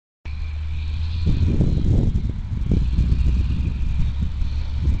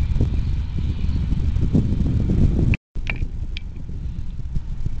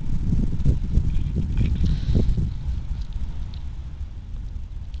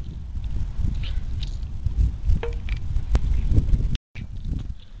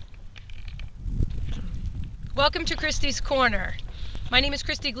Welcome to Kristy's Corner. My name is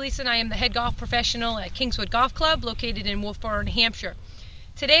Kristy Gleason. I am the head golf professional at Kingswood Golf Club located in Wolfboro, New Hampshire.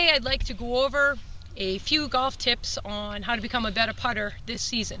 Today I'd like to go over a few golf tips on how to become a better putter this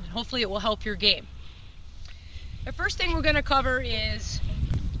season. Hopefully it will help your game. The first thing we're going to cover is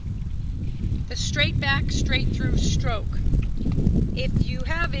the straight back, straight through stroke. If you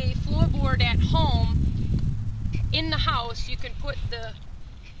have a floorboard at home, in the house, you can put the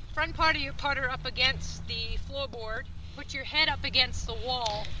front part of your putter up against the floorboard, put your head up against the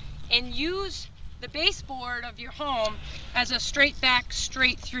wall, and use the baseboard of your home as a straight back,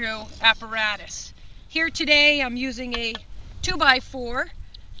 straight through apparatus. Here today I'm using a 2x4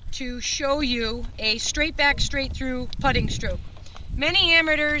 to show you a straight back, straight through putting stroke. Many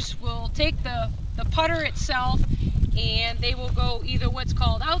amateurs will take the putter itself and they will go either what's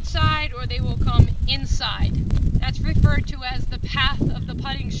called outside or they will come inside. That's referred to as the path of the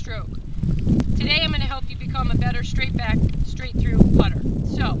putting stroke. Today I'm going to help you become a better straight back, straight through putter.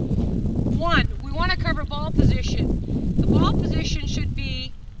 So, one, we want to cover ball position. The ball position should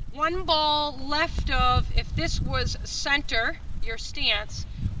be one ball left of, if this was center, your stance,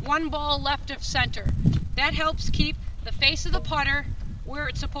 one ball left of center. That helps keep the face of the putter where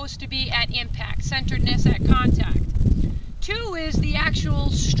it's supposed to be at impact, centeredness at contact. Two is the actual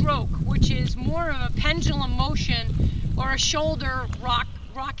stroke, which is more of a pendulum motion or a shoulder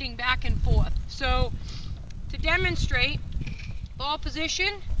rocking back and forth. So to demonstrate, ball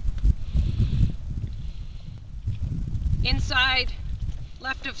position, inside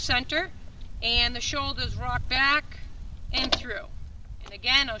left of center, and the shoulders rock back and through. And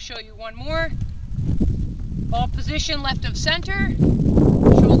again, I'll show you one more. Ball position left of center,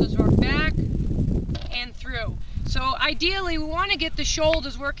 shoulders rock back and through. So ideally we want to get the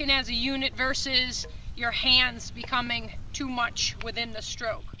shoulders working as a unit versus your hands becoming too much within the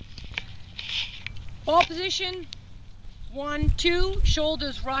stroke. Ball position, 1, 2,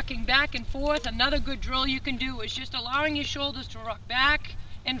 shoulders rocking back and forth. Another good drill you can do is just allowing your shoulders to rock back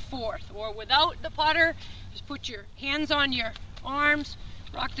and forth. Or without the putter, just put your hands on your arms,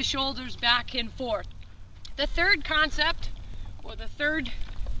 rock the shoulders back and forth. The third concept, or the third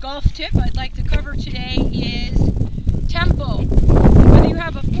golf tip I'd like to cover today is tempo. Whether you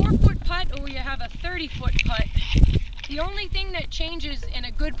have a 4-foot putt or you have a 30-foot putt, the only thing that changes in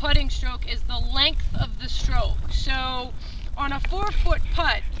a good putting stroke is the length of the stroke. So on a 4-foot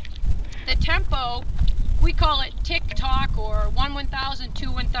putt, the tempo, we call it tick-tock or 1/1000,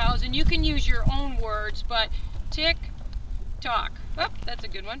 2/1000. You can use your own words, but tick-tock. Oh, that's a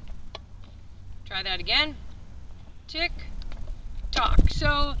good one. Try that again. Tick-tock.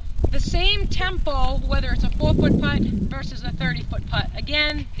 So the same tempo, whether it's a 4-foot putt versus a 30-foot putt.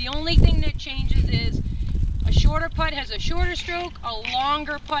 Again, the only thing that changes is a shorter putt has a shorter stroke, a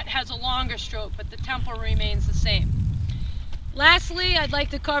longer putt has a longer stroke, but the tempo remains the same. Lastly, I'd like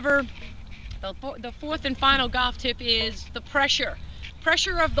to cover the fourth and final golf tip is the pressure.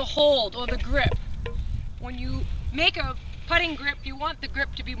 Pressure of the hold or the grip. When you make a putting grip, you want the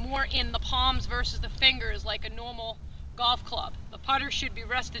grip to be more in the palms versus the fingers like a normal golf club. The putter should be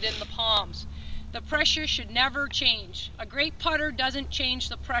rested in the palms. The pressure should never change. A great putter doesn't change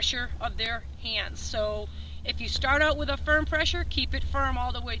the pressure of their hands. So if you start out with a firm pressure, keep it firm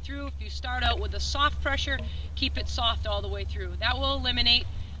all the way through. If you start out with a soft pressure, keep it soft all the way through. That will eliminate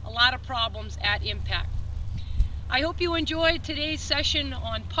a lot of problems at impact. I hope you enjoyed today's session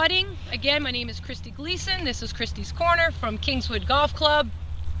on putting. Again, my name is Kristy Gleason. This is Kristy's Corner from Kingswood Golf Club.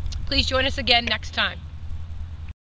 Please join us again next time.